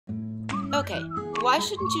Okay, why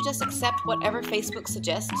shouldn't you just accept whatever Facebook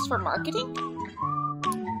suggests for marketing?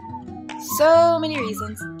 So many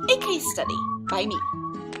reasons. A case study by me.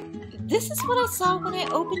 This is what I saw when I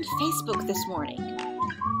opened Facebook this morning.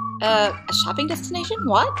 A shopping destination?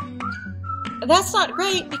 What? That's not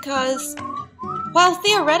great because, while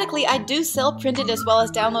theoretically I do sell printed as well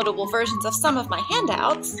as downloadable versions of some of my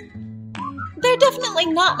handouts, they're definitely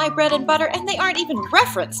not my bread and butter and they aren't even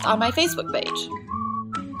referenced on my Facebook page.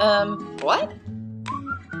 What?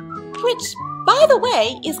 Which, by the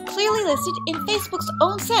way, is clearly listed in Facebook's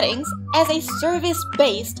own settings as a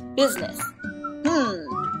service-based business.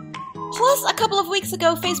 Plus, a couple of weeks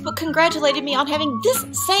ago, Facebook congratulated me on having this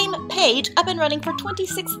same page up and running for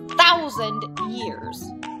 26,000 years.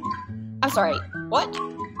 I'm sorry, what?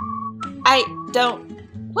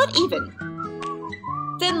 What even?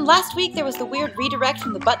 Then last week there was the weird redirect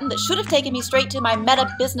from the button that should have taken me straight to my Meta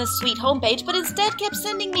Business Suite homepage, but instead kept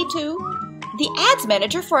sending me to the ads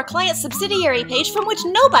manager for a client subsidiary page from which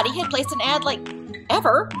nobody had placed an ad,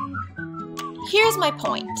 ever. Here's my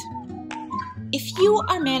point. If you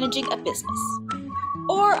are managing a business,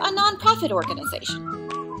 or a nonprofit organization,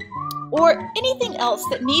 or anything else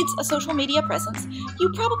that needs a social media presence,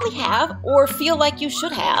 you probably have, or feel like you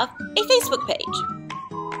should have, a Facebook page.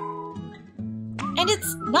 And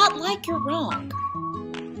it's not like you're wrong.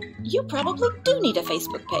 You probably do need a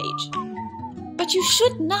Facebook page. But you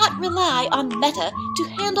should not rely on Meta to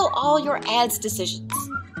handle all your ads decisions.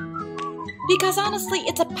 Because honestly,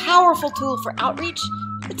 it's a powerful tool for outreach.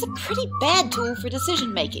 It's a pretty bad tool for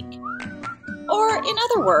decision making. Or in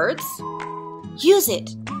other words, use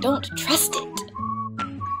it, don't trust it.